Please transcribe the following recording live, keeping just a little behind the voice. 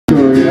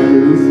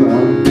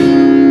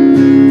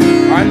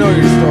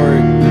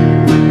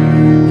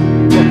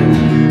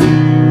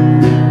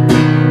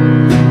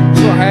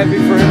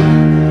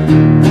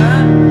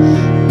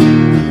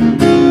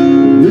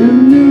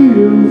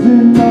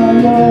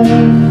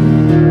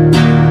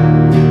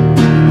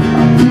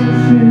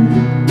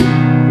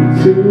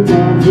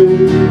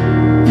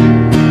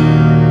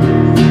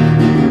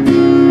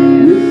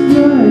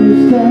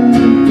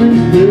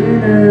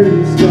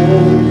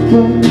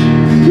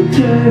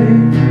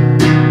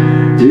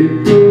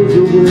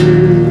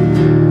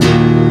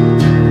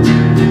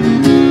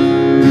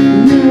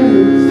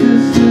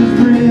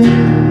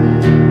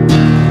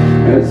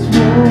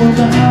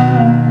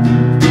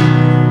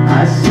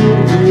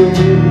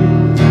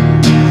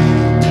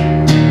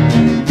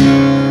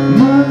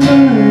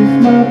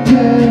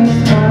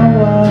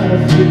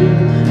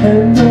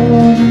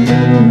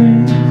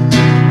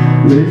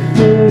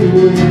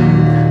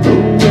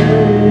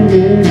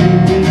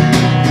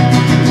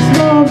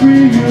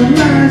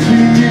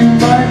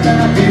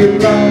your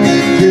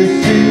life, just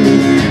see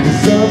the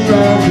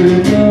sunrise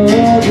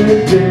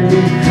another day.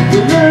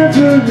 You'll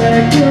never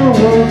let go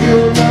of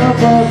your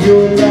love of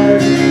your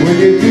life. When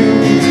you do,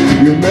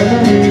 your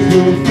memories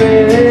will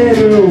fade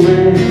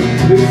away.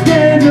 They'll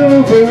stand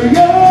over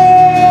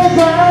your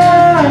body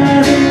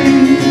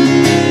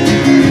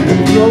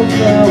and throw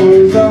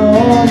flowers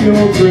on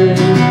your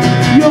grave.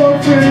 Your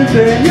friends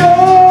and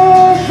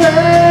your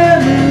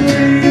family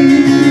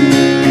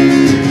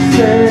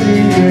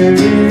standing there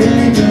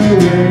in the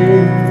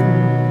rain,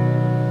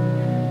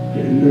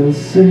 and they'll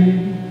say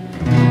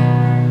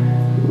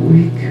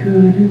we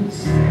couldn't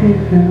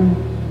save him,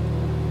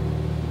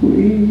 we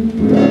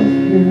love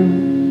him.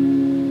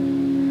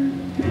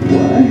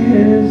 Why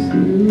has he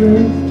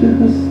left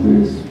us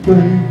this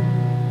way?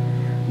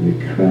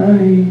 We're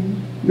crying,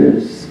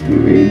 they're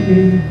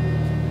screaming,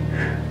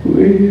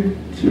 we're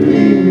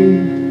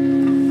dreaming.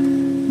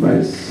 My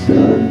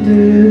son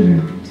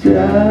didn't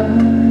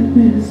die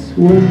this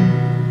way.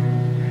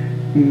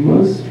 It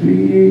must be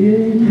a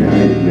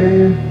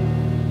nightmare.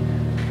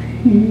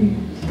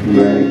 He's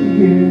right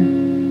here.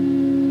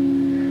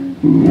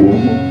 We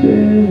won't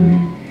bury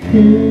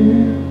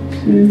him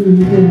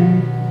today.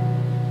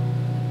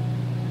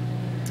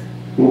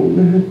 Won't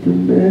let the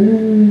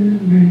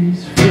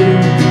memories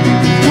fade.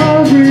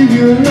 Hungry,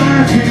 you're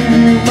laughing,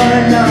 you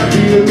might not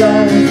be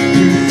alive.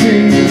 You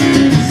see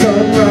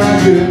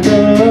sunrise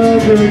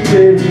another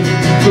day.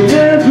 So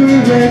never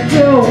let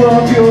go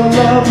of your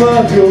love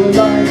of your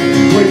life.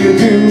 When you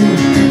do,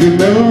 your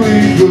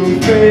memories will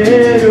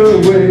fade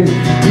away.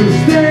 You'll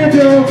stand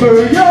over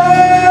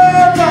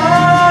your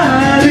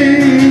body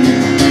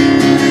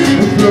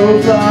and throw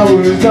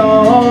flowers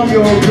on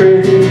your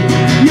grave.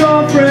 Your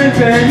friends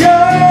and your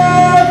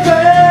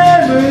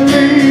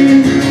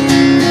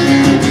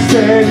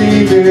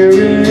standing there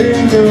in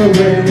the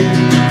rain.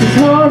 It's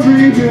hard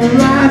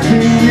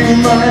realizing you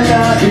might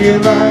not be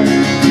alive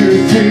to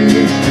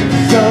see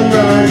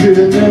sunrise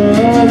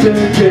another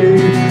day.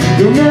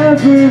 You'll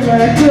never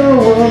let go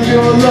of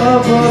your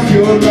love of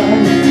your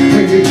life.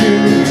 When you do,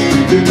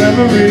 the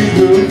memories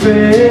will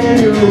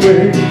fade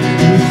away.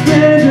 You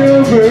stand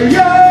over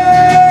your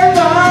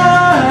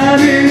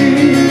body,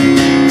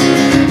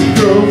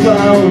 throw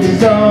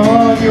flowers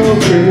on your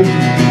grave.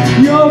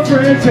 Your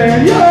friends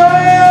and your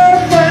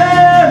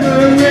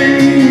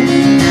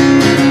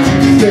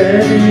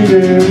standing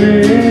there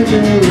in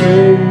the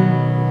rain,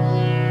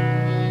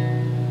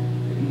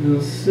 and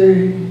they'll say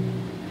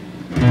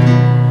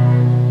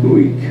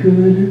we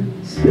couldn't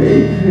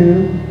save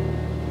him,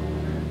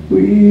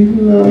 we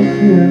love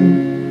him.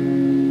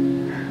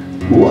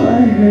 Why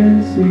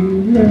has he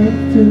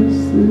left us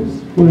this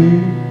way?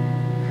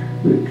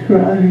 They're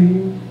crying,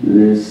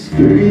 they're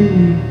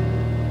screaming,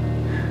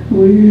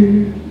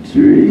 we're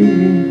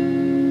dreaming.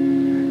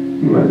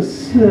 My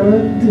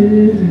son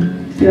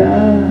didn't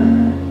die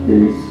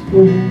this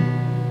way.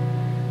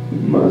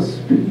 It must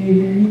be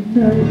a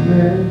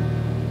nightmare.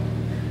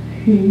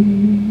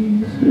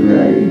 He's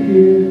right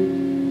here.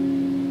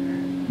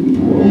 We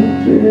won't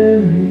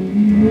bury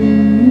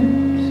him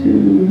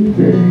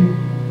today.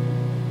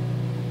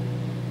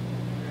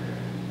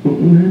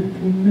 Won't let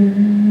the